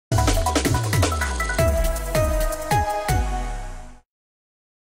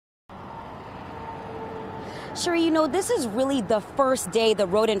Sheree, you know, this is really the first day the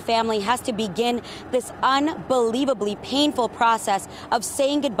Roden family has to begin this unbelievably painful process of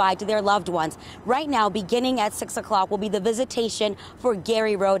saying goodbye to their loved ones. Right now, beginning at 6 o'clock, will be the visitation for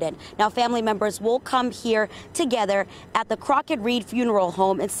Gary Roden. Now, family members will come here together at the Crockett Reed Funeral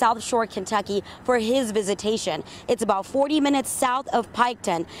Home in South Shore, Kentucky for his visitation. It's about 40 minutes south of Pike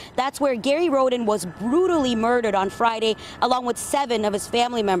County. That's where Gary Roden was brutally murdered on Friday, along with 7 of his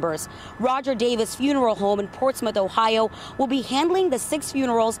family members. Roger Davis Funeral Home in Portsmouth, Ohio, will be handling the 6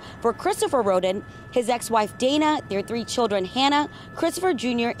 funerals for Christopher Roden, his ex-wife Dana, their 3 children Hannah, Christopher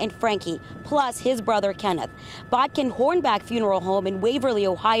Jr., and Frankie, plus his brother Kenneth. Bodkin Hornback Funeral Home in Waverly,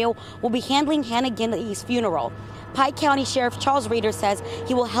 Ohio, will be handling Hannah Ginley's funeral. Pike County Sheriff Charles Reeder says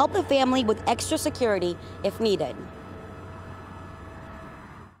he will help the family with extra security if needed.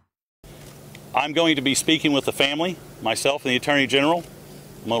 I'm going to be speaking with the family, myself and the Attorney General.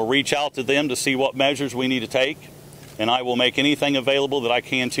 I'm going to reach out to them to see what measures we need to take, and I will make anything available that I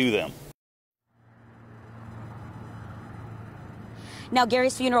can to them. Now,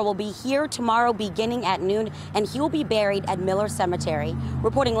 Gary's funeral will be here tomorrow beginning at noon, and he will be buried at Miller Cemetery.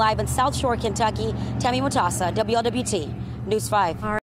 Reporting live in South Shore, Kentucky, Tammy Mutasa, WLWT News 5.